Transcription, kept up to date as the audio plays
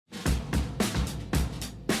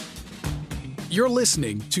You're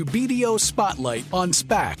listening to BDO Spotlight on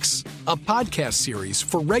SPACs, a podcast series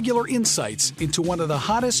for regular insights into one of the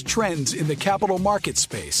hottest trends in the capital market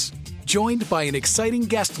space. Joined by an exciting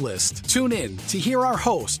guest list, tune in to hear our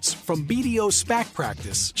hosts from BDO SPAC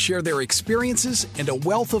practice share their experiences and a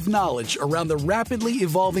wealth of knowledge around the rapidly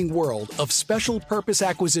evolving world of special purpose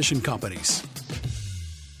acquisition companies.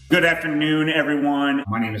 Good afternoon, everyone.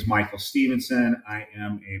 My name is Michael Stevenson. I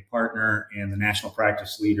am a partner and the national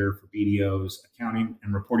practice leader for BDO's Accounting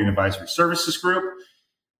and Reporting Advisory Services Group.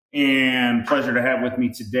 And pleasure to have with me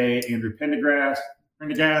today Andrew Prendergast.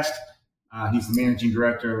 He's the managing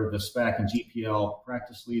director of the SPAC and GPL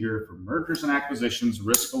practice leader for mergers and acquisitions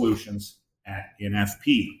risk solutions at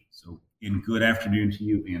NFP. So, good afternoon to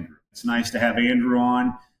you, Andrew. It's nice to have Andrew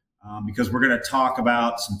on. Because we're going to talk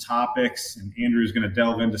about some topics, and Andrew's going to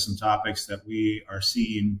delve into some topics that we are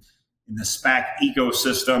seeing in the SPAC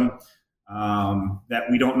ecosystem that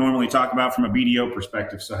we don't normally talk about from a BDO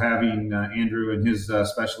perspective. So having Andrew and his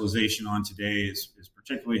specialization on today is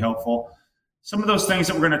particularly helpful. Some of those things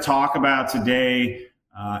that we're going to talk about today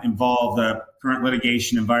involve the current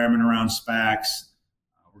litigation environment around SPACs.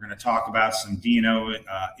 We're going to talk about some D&O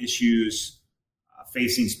issues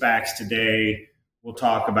facing SPACs today. We'll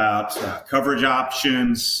talk about coverage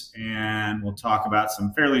options, and we'll talk about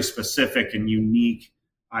some fairly specific and unique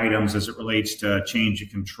items as it relates to change of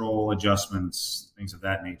control adjustments, things of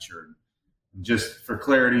that nature. And just for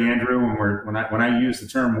clarity, Andrew, when I use the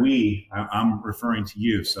term "we," I'm referring to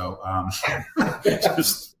you. So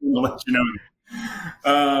just to let you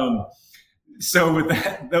know. So with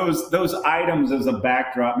that, those items as a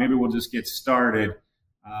backdrop, maybe we'll just get started.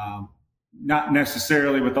 Not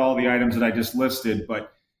necessarily with all the items that I just listed,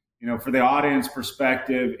 but for the audience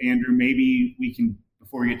perspective, Andrew, maybe we can,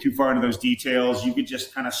 before we get too far into those details, you could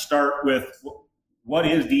just kind of start with what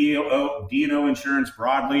is D&O insurance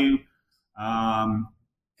broadly,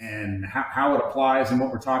 and how it applies and what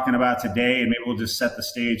we're talking about today, and maybe we'll just set the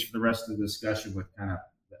stage for the rest of the discussion with kind of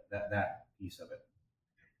that piece of it.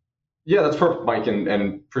 Yeah, that's perfect, Mike, and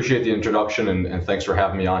appreciate the introduction, and thanks for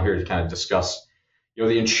having me on here to kind of discuss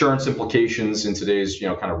the insurance implications in today's,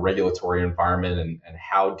 kind of regulatory environment and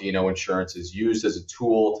how D&O insurance is used as a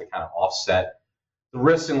tool to kind of offset the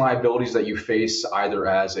risks and liabilities that you face either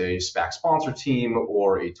as a SPAC sponsor team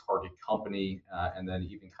or a target company, and then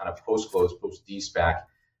even kind of post-close, post-de-SPAC,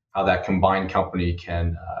 how that combined company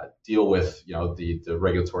can deal with, the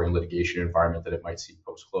regulatory and litigation environment that it might see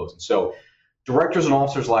post-close. And so directors and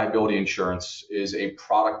officers liability insurance is a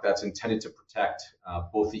product that's intended to protect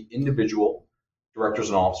both the individual directors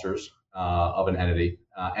and officers of an entity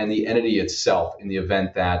and the entity itself in the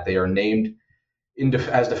event that they are named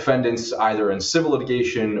as defendants either in civil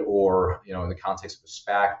litigation or in the context of a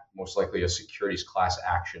SPAC, most likely a securities class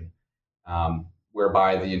action,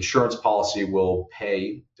 whereby the insurance policy will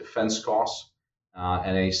pay defense costs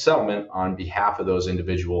and a settlement on behalf of those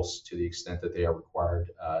individuals to the extent that they are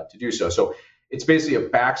required to do so. So it's basically a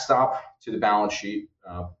backstop to the balance sheet,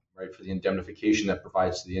 right, for the indemnification that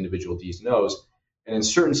provides to the individual Ds and Os. And in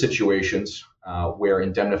certain situations where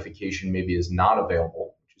indemnification maybe is not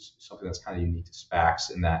available, which is something that's kind of unique to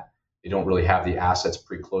SPACs in that they don't really have the assets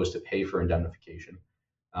pre-closed to pay for indemnification,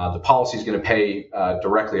 the policy is going to pay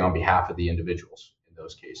directly on behalf of the individuals in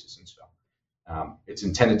those cases. And so it's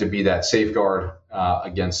intended to be that safeguard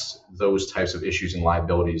against those types of issues and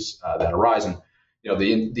liabilities that arise. And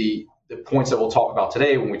the points that we'll talk about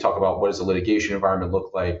today when we talk about what does the litigation environment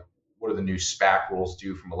look like, what do the new SPAC rules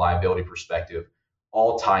do from a liability perspective,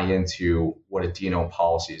 all tie into what a D&O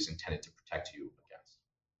policy is intended to protect you against.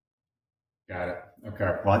 Got it.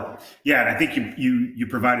 Okay. Well, yeah, I think you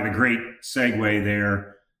provided a great segue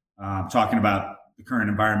there, talking about the current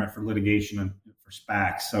environment for litigation and for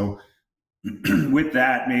SPACs. So with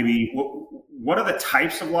that, maybe what are the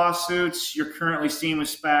types of lawsuits you're currently seeing with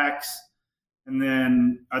SPACs? And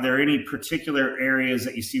then are there any particular areas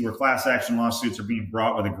that you see where class action lawsuits are being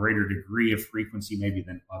brought with a greater degree of frequency maybe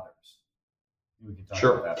than others? We can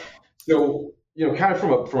talk about that. So, kind of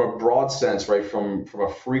from a broad sense, right, from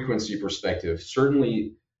a frequency perspective,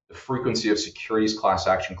 certainly the frequency of securities class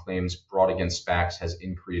action claims brought against SPACs has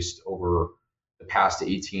increased over the past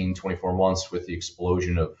 18, 24 months with the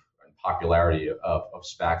explosion of popularity of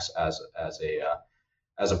SPACs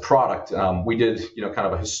as a product. We did, kind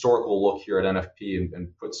of a historical look here at NFP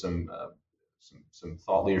and put some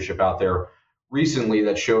thought leadership out there recently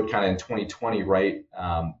that showed kind of in 2020, right,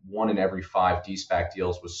 1 in every 5 de-SPAC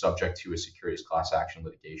deals was subject to a securities class action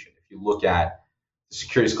litigation. If you look at the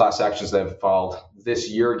securities class actions that have filed this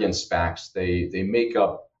year against SPACs, they make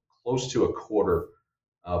up close to a quarter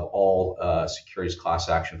of all securities class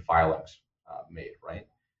action filings made, right?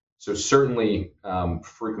 So certainly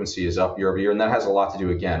frequency is up year over year, and that has a lot to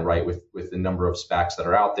do, again, right, with the number of SPACs that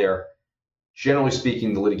are out there. Generally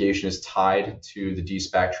speaking, the litigation is tied to the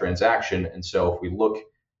de-SPAC transaction, and so if we look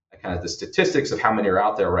at kind of the statistics of how many are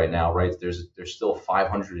out there right now, right, there's still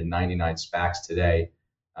 599 SPACs today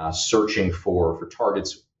searching for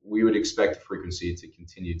targets. We would expect the frequency to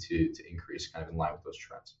continue to increase, kind of in line with those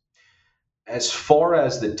trends. As far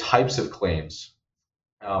as the types of claims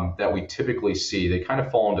that we typically see, they kind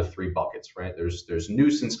of fall into three buckets, right? There's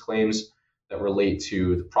nuisance claims that relate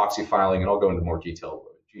to the proxy filing, and I'll go into more detail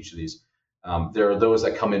with each of these. There are those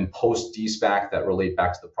that come in post de-SPAC that relate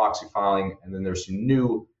back to the proxy filing, and then there's some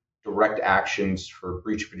new direct actions for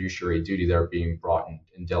breach of fiduciary duty that are being brought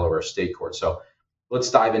in Delaware State Court. So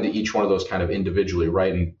let's dive into each one of those kind of individually,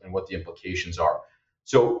 right, and what the implications are.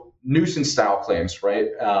 So nuisance style claims, right?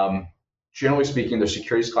 Generally speaking, they're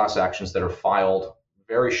securities class actions that are filed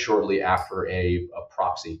very shortly after a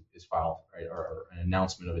proxy is filed, right, or an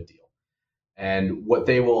announcement of a deal. And what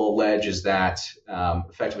they will allege is that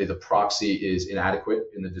effectively the proxy is inadequate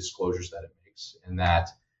in the disclosures that it makes, and that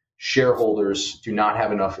shareholders do not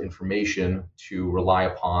have enough information to rely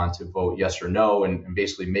upon to vote yes or no and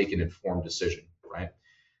basically make an informed decision, right?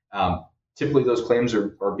 Typically, those claims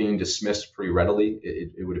are being dismissed pretty readily.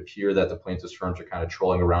 It would appear that the plaintiffs' firms are kind of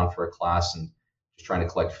trolling around for a class and just trying to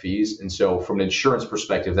collect fees. And so from an insurance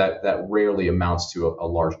perspective, that rarely amounts to a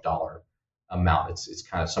large dollar amount. It's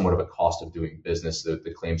kind of somewhat of a cost of doing business.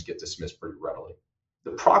 The claims get dismissed pretty readily.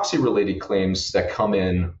 The proxy-related claims that come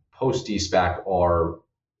in post de-SPAC are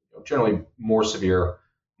generally more severe,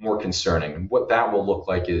 more concerning. And what that will look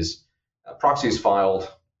like is a proxy is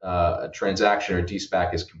filed, a transaction or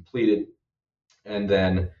de-SPAC is completed, and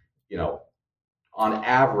then, on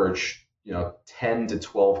average, 10 to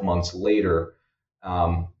 12 months later,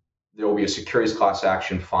 there will be a securities class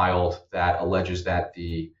action filed that alleges that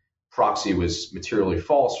the proxy was materially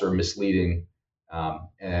false or misleading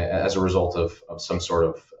as a result of some sort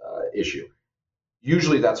of issue.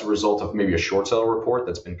 Usually that's a result of maybe a short seller report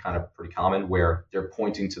that's been kind of pretty common, where they're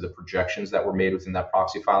pointing to the projections that were made within that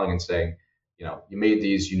proxy filing and saying, you made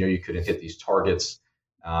these, you couldn't hit these targets.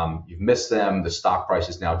 You've missed them. The stock price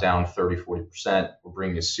is now down 30, 40%. We're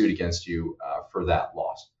bringing a suit against you for that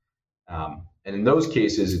loss. And in those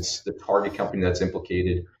cases, it's the target company that's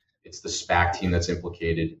implicated. It's the SPAC team that's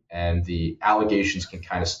implicated. And the allegations can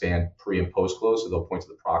kind of span pre and post close. So they'll point to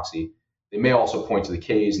the proxy. They may also point to the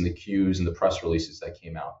Ks and the Qs and the press releases that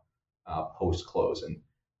came out post close. And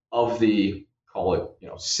of the, call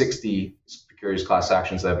it, 60 securities class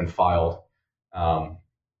actions that have been filed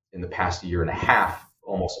in the past year and a half,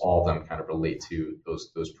 almost all of them kind of relate to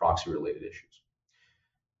those proxy related issues.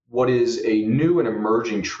 What is a new and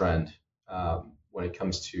emerging trend when it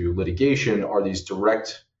comes to litigation are these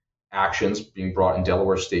direct actions being brought in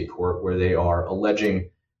Delaware State Court, where they are alleging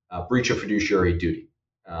breach of fiduciary duty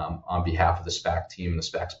on behalf of the SPAC team and the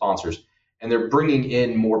SPAC sponsors. And they're bringing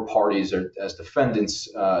in more parties as defendants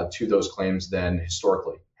to those claims than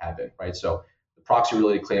historically have been, right? So the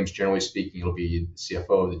proxy-related claims, generally speaking, it'll be the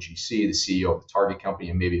CFO, the GC, the CEO of the target company,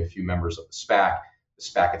 and maybe a few members of the SPAC. The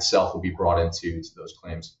SPAC itself will be brought into those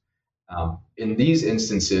claims. In these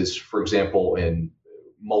instances, for example, in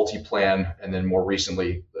Multiplan, and then more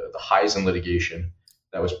recently, the Heisen litigation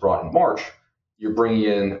that was brought in March, you're bringing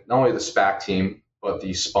in not only the SPAC team, but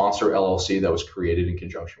the sponsor LLC that was created in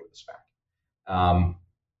conjunction with the SPAC.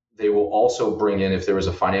 They will also bring in, if there was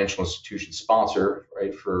a financial institution sponsor,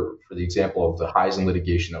 right, for the example of the Heisen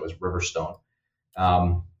litigation that was Riverstone,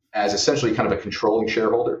 as essentially kind of a controlling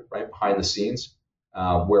shareholder, right, behind the scenes,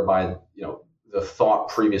 whereby, the thought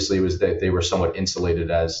previously was that they were somewhat insulated,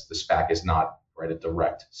 as the SPAC is not, right, a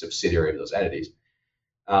direct subsidiary of those entities.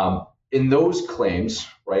 In those claims,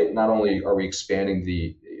 right, not only are we expanding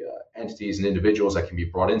the entities and individuals that can be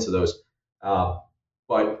brought into those,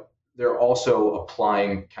 but they're also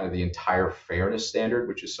applying kind of the entire fairness standard,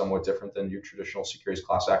 which is somewhat different than your traditional securities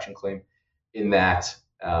class action claim, in that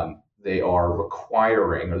they are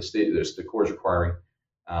requiring, or the court is requiring,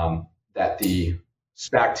 that the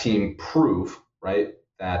SPAC team prove, right,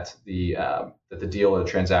 that the deal or the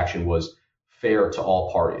transaction was fair to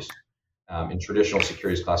all parties. In traditional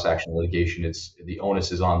securities class action litigation, the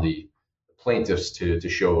onus is on the plaintiffs to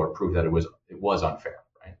show or prove that it was unfair,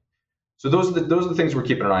 right? So those are the things we're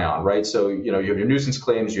keeping an eye on, right? So you have your nuisance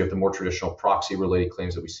claims, you have the more traditional proxy related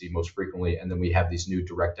claims that we see most frequently, and then we have these new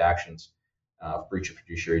direct actions, breach of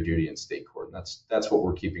fiduciary duty in state court, and that's what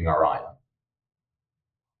we're keeping our eye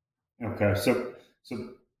on. Okay, so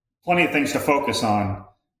plenty of things to focus on,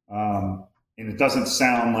 and it doesn't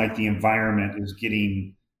sound like the environment is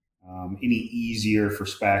getting any easier for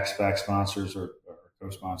SPAC sponsors or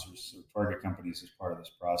co-sponsors or target companies as part of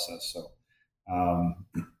this process. So,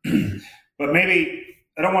 but maybe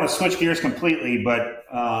I don't want to switch gears completely, but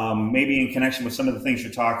maybe in connection with some of the things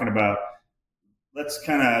you're talking about, let's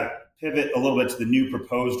kind of pivot a little bit to the new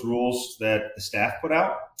proposed rules that the staff put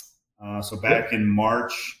out. So back in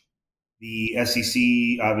March, the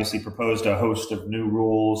SEC obviously proposed a host of new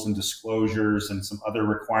rules and disclosures and some other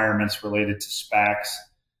requirements related to SPACs,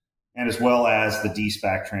 and as well as the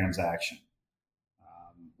de-SPAC transaction.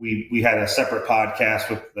 We had a separate podcast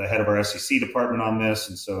with the head of our SEC department on this,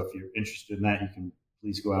 and so if you're interested in that, you can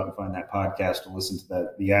please go out and find that podcast to listen to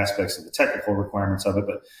the aspects of the technical requirements of it.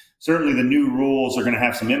 But certainly the new rules are going to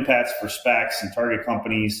have some impacts for SPACs and target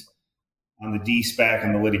companies on the de-SPAC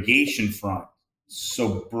and the litigation front.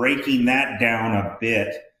 So breaking that down a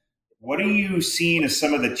bit, what are you seeing as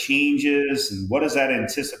some of the changes, and what does that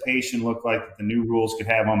anticipation look like that the new rules could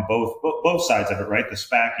have on both sides of it, right? The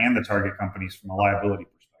SPAC and the target companies from a liability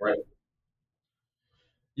perspective. Right.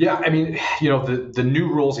 Yeah, I mean, the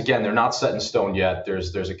new rules, again, they're not set in stone yet.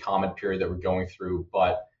 There's a comment period that we're going through,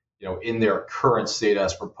 but in their current state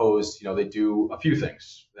as proposed, they do a few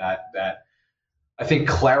things that I think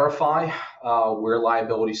clarify where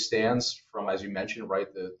liability stands from, as you mentioned,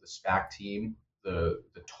 right, the SPAC team, the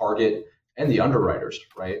target, and the underwriters,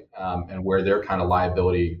 right, and where their kind of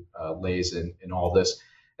liability lays in all this.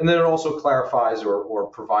 And then it also clarifies or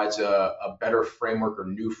provides a better framework or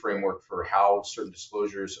new framework for how certain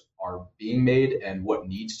disclosures are being made and what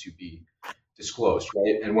needs to be disclosed,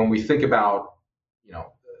 right? And when we think about,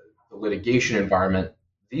 the litigation environment,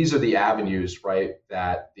 these are the avenues, right,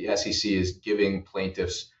 that the SEC is giving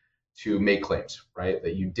plaintiffs to make claims, right,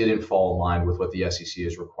 that you didn't fall in line with what the SEC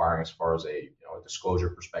is requiring as far as a disclosure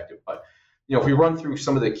perspective. But, if we run through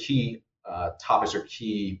some of the key topics or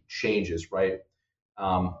key changes, right,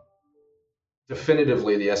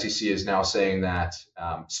 definitively, the SEC is now saying that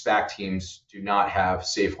SPAC teams do not have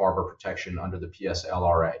safe harbor protection under the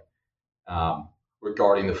PSLRA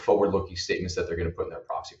regarding the forward-looking statements that they're going to put in their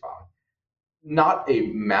proxy filing. Not a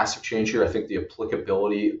massive change here. I think the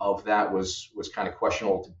applicability of that was kind of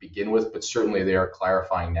questionable to begin with, but certainly they are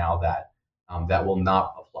clarifying now that that will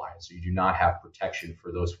not apply. So you do not have protection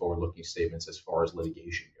for those forward-looking statements as far as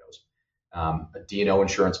litigation goes. A D&O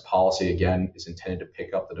insurance policy, again, is intended to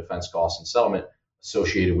pick up the defense costs and settlement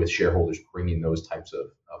associated with shareholders bringing those types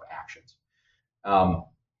of actions.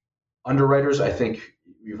 Underwriters, I think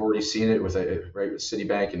we've already seen it with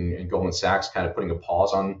Citibank and Goldman Sachs kind of putting a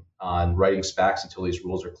pause on writing SPACs until these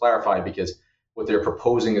rules are clarified, because what they're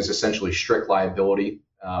proposing is essentially strict liability,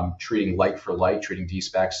 treating like for like, treating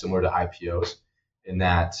de-SPACs similar to IPOs, in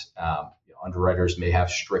that underwriters may have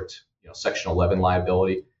strict Section 11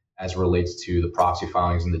 liability as it relates to the proxy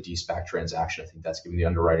filings and the de-SPAC transaction. I think that's giving the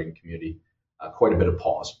underwriting community quite a bit of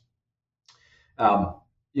pause.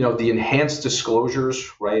 The enhanced disclosures,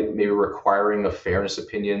 right, maybe requiring a fairness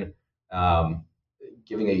opinion,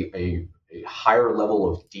 giving a higher level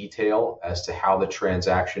of detail as to how the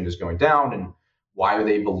transaction is going down and why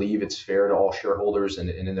they believe it's fair to all shareholders and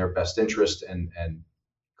in their best interest, and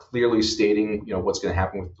clearly stating what's going to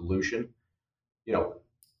happen with dilution.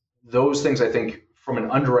 Those things, I think, from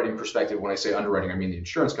an underwriting perspective, when I say underwriting, I mean the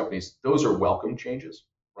insurance companies, those are welcome changes,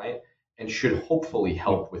 right? And should hopefully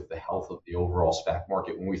help with the health of the overall SPAC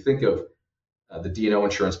market. When we think of the D&O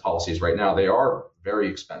insurance policies right now, they are very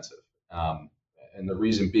expensive. And the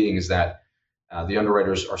reason being is that the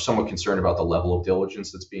underwriters are somewhat concerned about the level of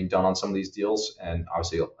diligence that's being done on some of these deals. And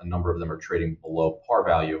obviously a number of them are trading below par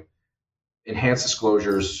value. Enhanced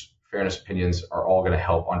disclosures, fairness opinions are all going to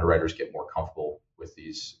help underwriters get more comfortable with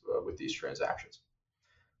these transactions.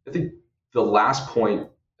 I think the last point,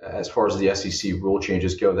 as far as the SEC rule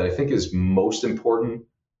changes go, that I think is most important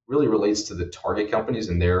really relates to the target companies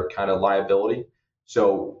and their kind of liability.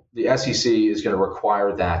 So the SEC is going to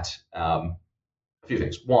require that a few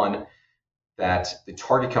things. One, that the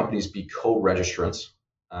target companies be co-registrants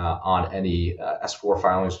on any S4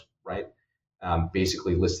 filings, right?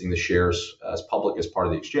 Basically listing the shares as public as part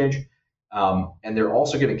of the exchange. And they're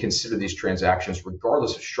also going to consider these transactions,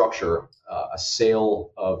 regardless of structure, a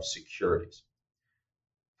sale of securities.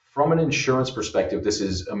 From an insurance perspective, this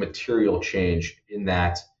is a material change in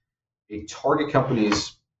that a target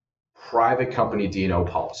company's private company D&O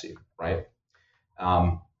policy, right,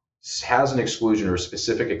 has an exclusion or a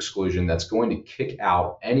specific exclusion that's going to kick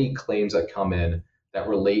out any claims that come in that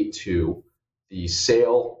relate to the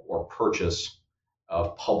sale or purchase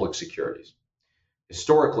of public securities.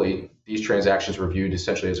 Historically, these transactions were viewed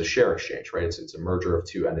essentially as a share exchange, right? It's a merger of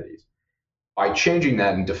two entities. By changing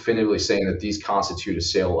that and definitively saying that these constitute a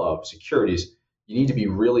sale of securities, you need to be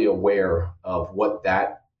really aware of what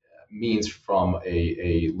that means from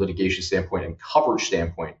a litigation standpoint and coverage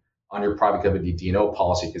standpoint on your private company D&O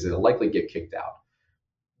policy, because it'll likely get kicked out.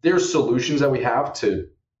 There's solutions that we have to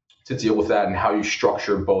deal with that and how you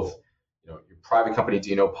structure both, your private company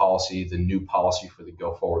D&O policy, the new policy for the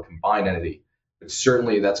go forward combined entity. But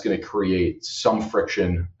certainly that's going to create some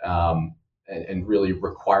friction and really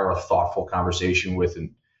require a thoughtful conversation with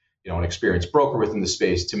an experienced broker within the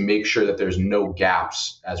space to make sure that there's no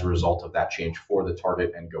gaps as a result of that change for the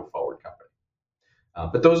target and go forward company.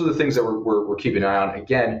 But those are the things that we're keeping an eye on.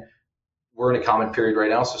 Again, we're in a comment period right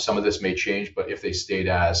now, so some of this may change, but if they stayed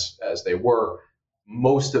as they were,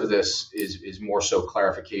 most of this is more so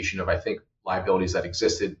clarification of, I think, liabilities that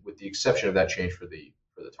existed, with the exception of that change for the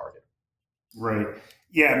target. Right.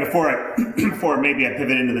 Yeah. Before maybe I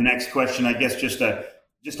pivot into the next question, I guess just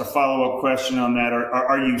a follow-up question on that.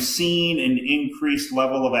 Are you seeing an increased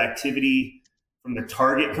level of activity from the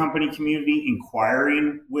target company community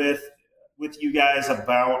inquiring with you guys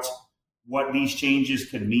about what these changes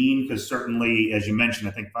could mean? Because certainly, as you mentioned,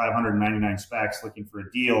 I think 599 SPACs looking for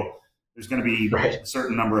a deal. There's going to be a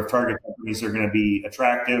certain number of target companies that are going to be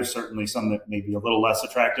attractive, certainly some that may be a little less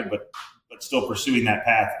attractive, but still pursuing that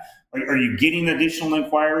path. Are you getting additional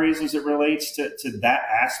inquiries as it relates to that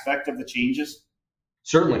aspect of the changes?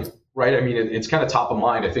 Certainly, right? I mean, it's kind of top of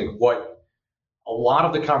mind. I think what a lot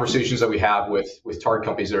of the conversations that we have with target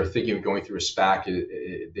companies that are thinking of going through a SPAC,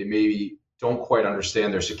 they maybe don't quite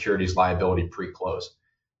understand their securities liability pre-close,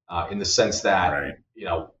 in the sense that,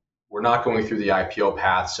 we're not going through the IPO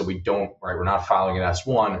path, so we're not filing an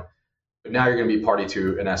S1, but now you're going to be party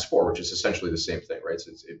to an S4, which is essentially the same thing, right? So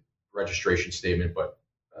it's a registration statement, but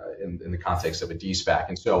in the context of a de-SPAC.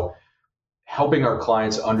 And so helping our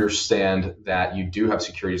clients understand that you do have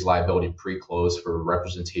securities liability pre-close for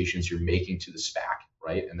representations you're making to the SPAC,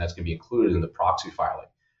 right? And that's going to be included in the proxy filing.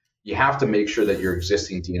 You have to make sure that your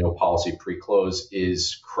existing D&O policy pre-close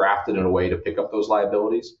is crafted in a way to pick up those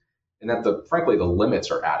liabilities, and that frankly the limits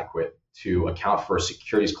are adequate to account for a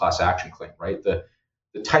securities class action claim, right? The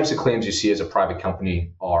types of claims you see as a private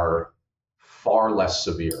company are far less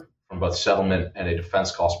severe from both settlement and a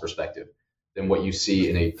defense cost perspective than what you see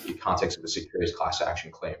in a context of a securities class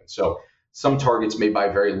action claim. So some targets may buy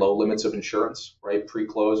very low limits of insurance, right,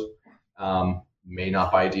 pre-close, may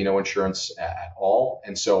not buy D&O insurance at all.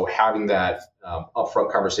 And so having that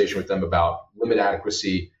upfront conversation with them about limit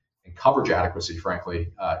adequacy and coverage adequacy,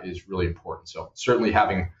 frankly, is really important. So certainly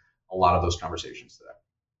having a lot of those conversations today.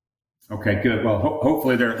 Okay, good. Well,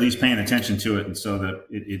 hopefully they're at least paying attention to it, and so that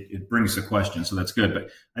it brings the question. So that's good. But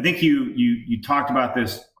I think you talked about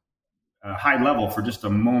this high level for just a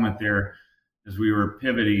moment there as we were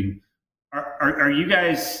pivoting. Are you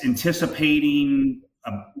guys anticipating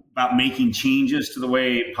about making changes to the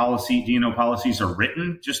way D&O policies are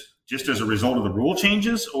written, just as a result of the rule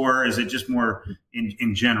changes, or is it just more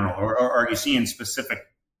in general, or are you seeing specific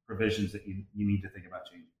provisions that you need to think about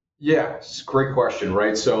changing? Yeah, it's a great question,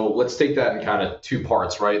 right? So let's take that in kind of two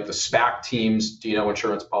parts, right? The SPAC team's D&O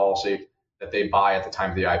insurance policy that they buy at the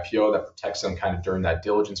time of the IPO that protects them kind of during that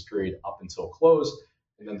diligence period up until close,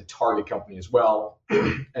 and then the target company as well,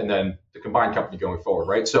 and then the combined company going forward,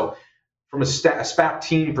 right? So from a SPAC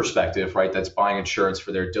team perspective, right, that's buying insurance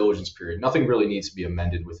for their diligence period, nothing really needs to be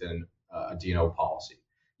amended within a D&O policy.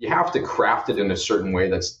 You have to craft it in a certain way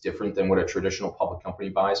that's different than what a traditional public company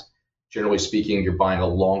buys. Generally speaking, you're buying a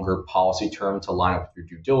longer policy term to line up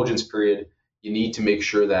with your due diligence period. You need to make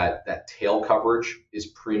sure that that tail coverage is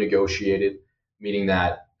pre-negotiated, meaning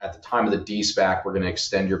that at the time of the de-SPAC, we're going to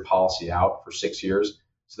extend your policy out for 6 years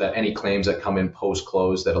so that any claims that come in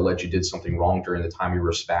post-close that allege you did something wrong during the time you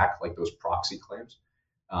were SPAC, like those proxy claims,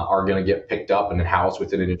 are going to get picked up and housed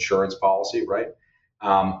within an insurance policy, right?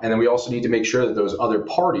 And then we also need to make sure that those other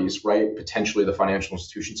parties, right, potentially the financial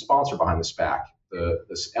institution sponsor behind the SPAC,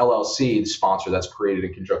 this LLC, the sponsor that's created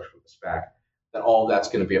in conjunction with the SPAC, that all that's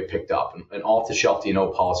going to be picked up. And off-the-shelf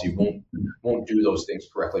D&O policy won't do those things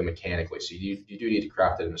correctly mechanically. So you do need to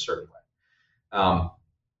craft it in a certain way.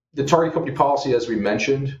 The target company policy, as we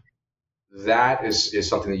mentioned, that is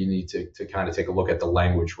something that you need to kind of take a look at the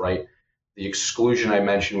language, right? The exclusion I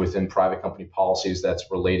mentioned within private company policies that's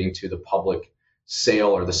relating to the public sale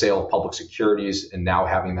or the sale of public securities, and now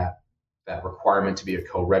having that requirement to be a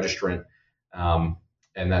co-registrant,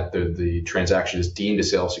 and that the transaction is deemed a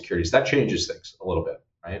sale of securities, that changes things a little bit,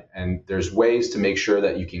 right? And there's ways to make sure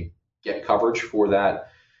that you can get coverage for that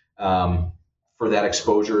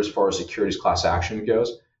exposure as far as securities class action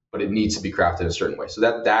goes, but it needs to be crafted in a certain way. So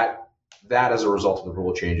that as a result of the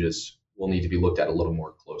rule changes will need to be looked at a little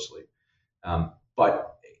more closely.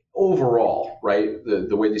 But overall, right,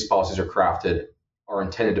 the way these policies are crafted are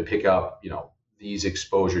intended to pick up, these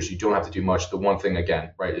exposures, you don't have to do much. The one thing,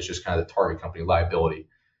 again, right, is just kind of the target company liability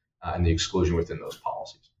and the exclusion within those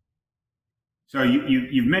policies. So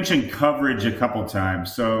you've mentioned coverage a couple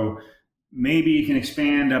times. So maybe you can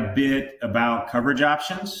expand a bit about coverage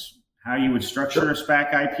options, how you would structure a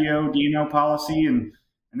SPAC IPO D&O policy. And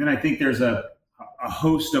then I think there's a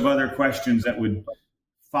host of other questions that would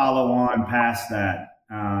follow on past that,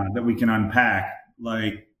 that we can unpack,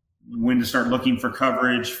 like when to start looking for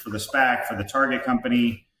coverage for the SPAC, for the target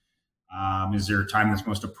company. Is there a time that's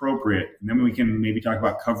most appropriate? And then we can maybe talk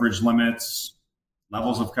about coverage limits,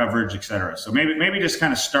 levels of coverage, et cetera. So maybe just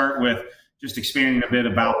kind of start with just expanding a bit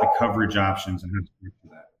about the coverage options and how to do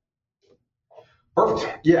that.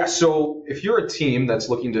 Perfect. Yeah. So if you're a team that's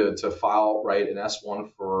looking to file, right, an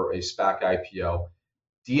S1 for a SPAC IPO,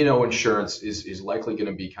 D&O insurance is likely going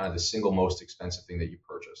to be kind of the single most expensive thing that you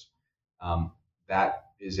purchase. That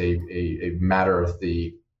is a matter of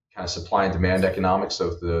the kind of supply and demand economics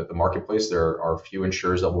of the marketplace. There are a few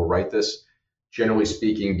insurers that will write this, generally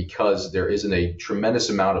speaking, because there isn't a tremendous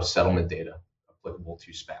amount of settlement data applicable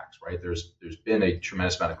to SPACs, right? There's been a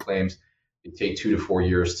tremendous amount of claims. They take 2 to 4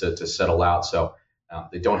 years to settle out. So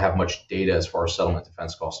they don't have much data as far as settlement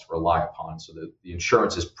defense costs to rely upon. So the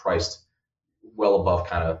insurance is priced well above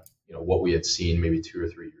kind of what we had seen maybe 2 or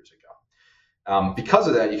 3 years ago. Because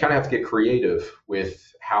of that, you kind of have to get creative with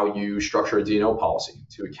how you structure a D&O policy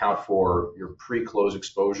to account for your pre-close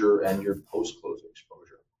exposure and your post-close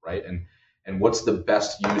exposure, right? And what's the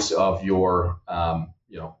best use of your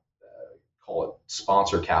call it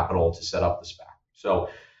sponsor capital to set up the SPAC. So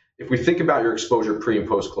if we think about your exposure pre and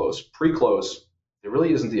post-close, pre-close, there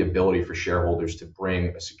really isn't the ability for shareholders to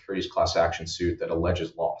bring a securities class action suit that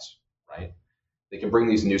alleges loss, right? They can bring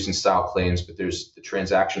these nuisance style claims, but the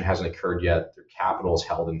transaction hasn't occurred yet. Their capital is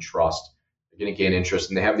held in trust. They're going to gain interest,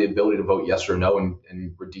 and they have the ability to vote yes or no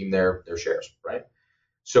and redeem their shares, right?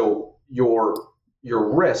 So your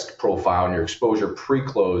risk profile and your exposure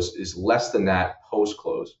pre-close is less than that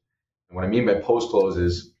post-close. And what I mean by post-close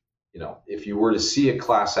is, if you were to see a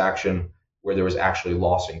class action where there was actually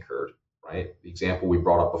loss incurred, right? The example we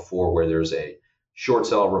brought up before where there's a short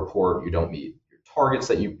seller report, you don't meet your targets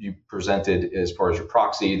that you presented as far as your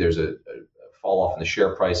proxy, there's a fall off in the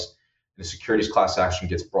share price, and the securities class action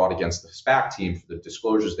gets brought against the SPAC team for the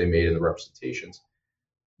disclosures they made in the representations.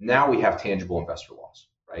 Now we have tangible investor loss,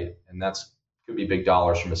 right? And could be big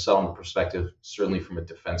dollars from a settlement perspective, certainly from a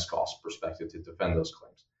defense cost perspective to defend those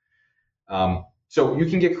claims. So you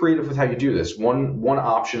can get creative with how you do this. One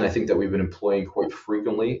option I think that we've been employing quite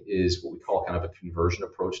frequently is what we call kind of a conversion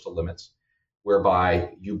approach to limits, whereby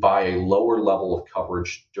you buy a lower level of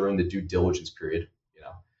coverage during the due diligence period,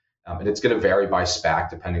 and it's going to vary by SPAC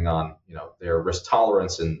depending on their risk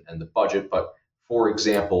tolerance and the budget. But for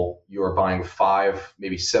example, you are buying 5,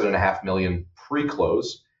 maybe 7.5 million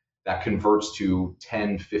pre-close that converts to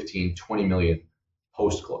 10, 15, 20 million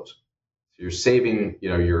post-close. So you're saving,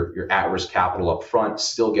 your at-risk capital up front,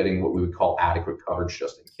 still getting what we would call adequate coverage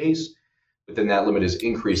just in case. But then that limit is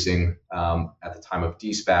increasing at the time of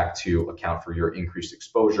de-SPAC to account for your increased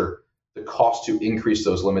exposure. The cost to increase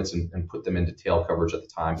those limits and put them into tail coverage at the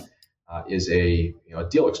time is a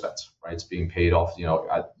deal expense, right? It's being paid off,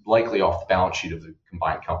 likely off the balance sheet of the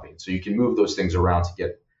combined company. So you can move those things around to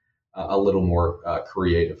get a little more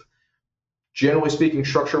creative. Generally speaking,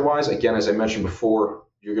 structure-wise, again, as I mentioned before,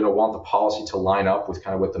 you're going to want the policy to line up with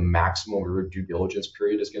kind of what the maximum of your due diligence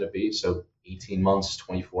period is going to be. So 18 months,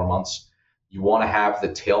 24 months. You want to have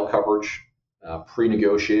the tail coverage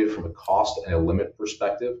pre-negotiated from a cost and a limit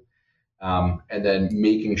perspective. And then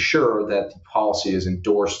making sure that the policy is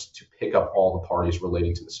endorsed to pick up all the parties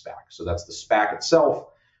relating to the SPAC. So that's the SPAC itself,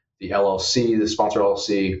 the LLC, the sponsor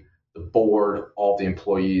LLC, the board, all the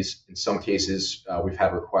employees. In some cases, we've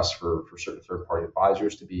had requests for certain third-party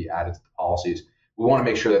advisors to be added to the policies. We want to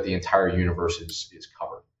make sure that the entire universe is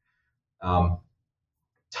covered.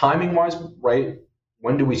 Timing-wise, right?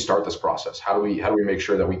 When do we start this process? How do we make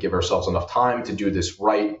sure that we give ourselves enough time to do this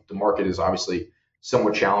right? The market is obviously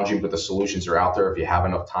somewhat challenging, but the solutions are out there if you have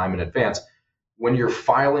enough time in advance. When you're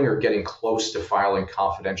filing or getting close to filing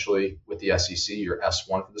confidentially with the SEC, your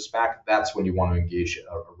S1 for the SPAC, that's when you want to engage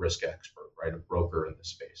a risk expert, right? A broker in this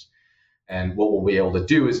space. And what we'll be able to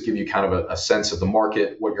do is give you kind of a sense of the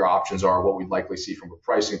market, what your options are, what we'd likely see from a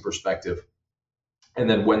pricing perspective. And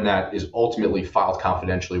then when that is ultimately filed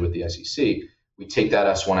confidentially with the SEC, we take that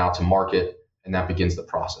S1 out to market, and that begins the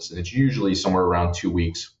process. And it's usually somewhere around 2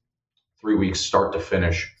 weeks, 3 weeks, start to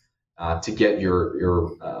finish, to get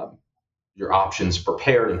your options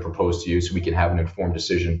prepared and proposed to you so we can have an informed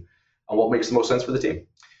decision on what makes the most sense for the team.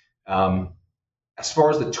 As far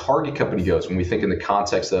as the target company goes, when we think in the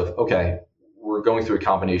context of, okay, we're going through a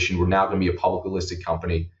combination. We're now going to be a publicly listed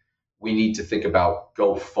company. We need to think about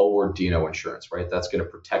go forward D&O insurance, right? That's going to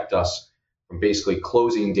protect us from basically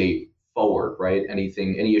closing date forward, right?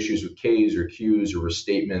 Any issues with Ks or Qs or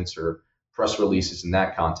restatements or press releases in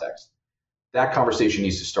that context. That conversation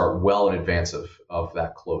needs to start well in advance of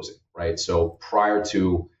that closing, right? So prior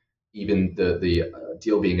to even the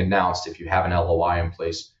deal being announced, if you have an LOI in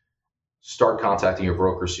place, start contacting your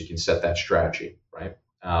broker so you can set that strategy, right?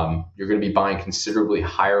 You're going to be buying considerably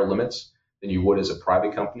higher limits than you would as a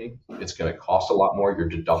private company. It's going to cost a lot more. Your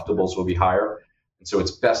deductibles will be higher. And so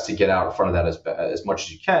it's best to get out in front of that as much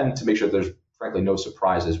as you can to make sure there's, frankly, no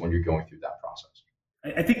surprises when you're going through that process.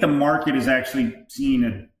 I think the market is actually seeing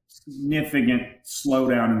a significant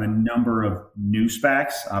slowdown in the number of new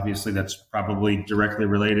SPACs. Obviously, that's probably directly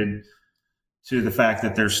related to the fact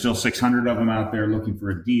that there's still 600 of them out there looking for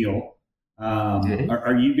a deal.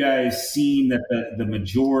 Are you guys seeing that the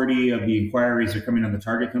majority of the inquiries are coming on the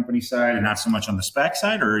target company side and not so much on the SPAC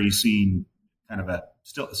side, or are you seeing kind of a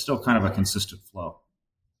still kind of a consistent flow?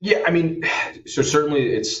 Yeah, I mean, so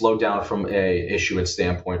certainly it's slowed down from a issuance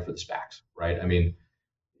standpoint for the SPACs, right? I mean,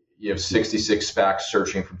 you have 66 SPACs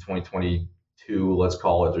searching from 2022, let's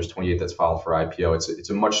call it. There's 28 that's filed for IPO. It's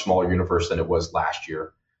a much smaller universe than it was last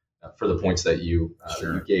year for the points that you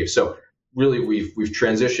gave. So really, we've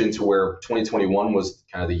transitioned to where 2021 was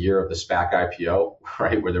kind of the year of the SPAC IPO,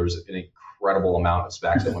 right, where there was an incredible amount of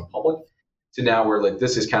SPACs that went public. To now, where like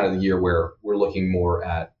this is kind of the year where we're looking more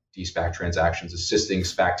at de-SPAC transactions, assisting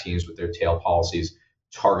SPAC teams with their tail policies,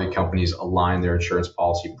 target companies align their insurance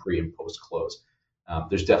policy pre and post close.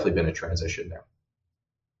 There's definitely been a transition there.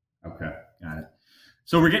 Okay, got it.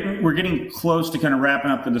 So we're getting close to kind of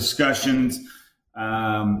wrapping up the discussions.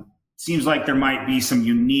 Seems like there might be some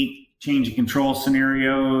unique change of control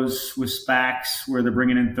scenarios with SPACs where they're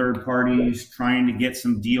bringing in third parties, trying to get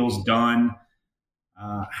some deals done.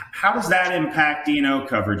 How does that impact D&O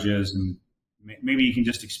coverages? And maybe you can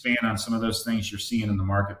just expand on some of those things you're seeing in the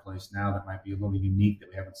marketplace now that might be a little unique that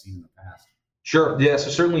we haven't seen in the past. Sure. Yeah. So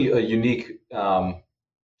certainly a unique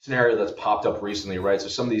scenario that's popped up recently, right? So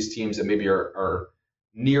some of these teams that maybe are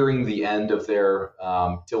nearing the end of their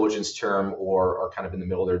diligence term or are kind of in the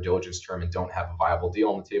middle of their diligence term and don't have a viable deal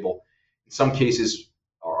on the table, in some cases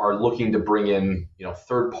are looking to bring in,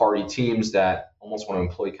 third-party teams that almost want to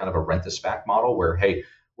employ kind of a rent-a-SPAC model where, hey,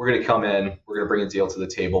 we're going to come in, we're going to bring a deal to the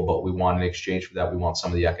table, but we want in exchange for that, we want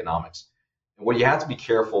some of the economics. And what you have to be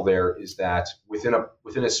careful there is that within a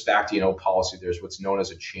SPAC D&O policy, there's what's known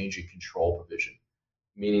as a change in control provision,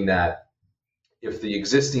 meaning that if the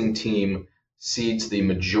existing team cedes the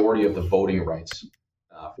majority of the voting rights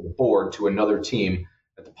for the board to another team,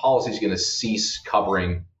 that the policy is going to cease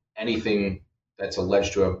covering anything that's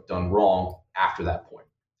alleged to have done wrong after that point.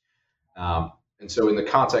 And so in the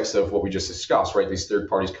context of what we just discussed, right, these third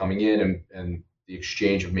parties coming in and the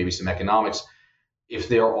exchange of maybe some economics, if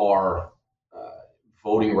there are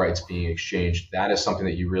voting rights being exchanged, that is something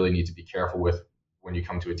that you really need to be careful with when you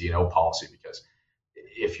come to a D&O policy, because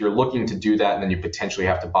if you're looking to do that and then you potentially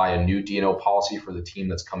have to buy a new D&O policy for the team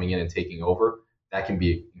that's coming in and taking over, that can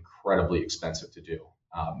be incredibly expensive to do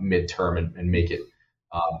midterm and make it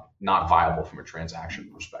not viable from a transaction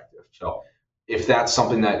perspective. So if that's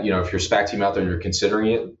something that, if you're a SPAC team out there and you're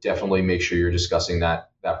considering it, definitely make sure you're discussing that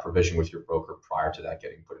provision with your broker prior to that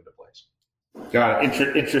getting put into place. Got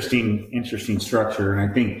it. Interesting structure.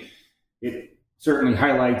 And I think it certainly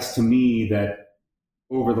highlights to me that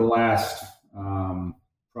over the last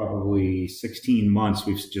probably 16 months,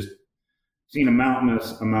 we've just seen a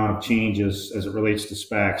mountainous amount of changes as it relates to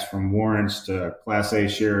SPACs, from warrants to Class A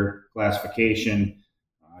share classification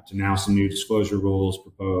to now some new disclosure rules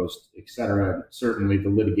proposed, et cetera. Certainly the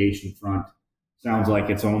litigation front sounds like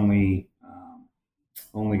it's only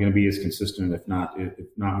going to be as consistent, if not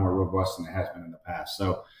more robust than it has been in the past.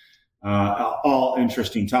 So all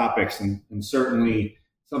interesting topics and certainly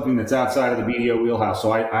something that's outside of the BDO wheelhouse.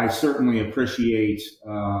 So I certainly appreciate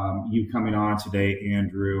you coming on today,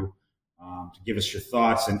 Andrew, to give us your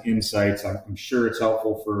thoughts and insights. I'm sure it's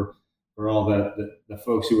helpful for all the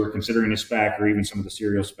folks who are considering a SPAC or even some of the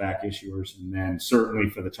serial SPAC issuers, and then certainly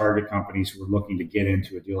for the target companies who are looking to get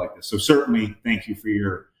into a deal like this. So certainly thank you for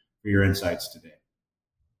your insights today.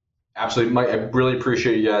 Absolutely, Mike. I really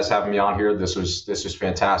appreciate you guys having me on here. This was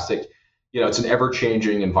fantastic. It's an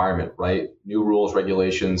ever-changing environment, right? New rules,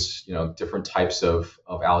 regulations, different types of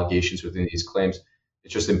allegations within these claims.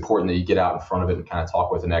 It's just important that you get out in front of it and kind of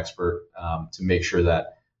talk with an expert to make sure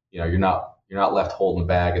that you're not left holding the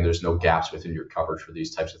bag and there's no gaps within your coverage for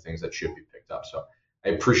these types of things that should be picked up. So I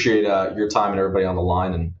appreciate your time and everybody on the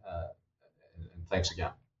line, and thanks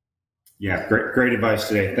again. Yeah, great advice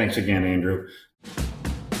today. Thanks again, Andrew.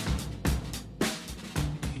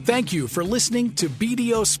 Thank you for listening to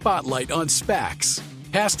BDO Spotlight on SPACs.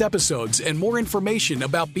 Past episodes and more information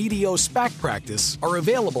about BDO SPAC practice are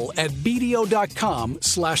available at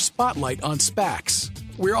bdo.com/spotlight on SPACs.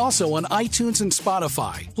 We're also on iTunes and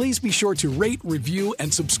Spotify. Please be sure to rate, review,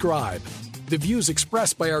 and subscribe. The views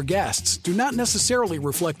expressed by our guests do not necessarily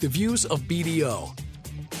reflect the views of BDO.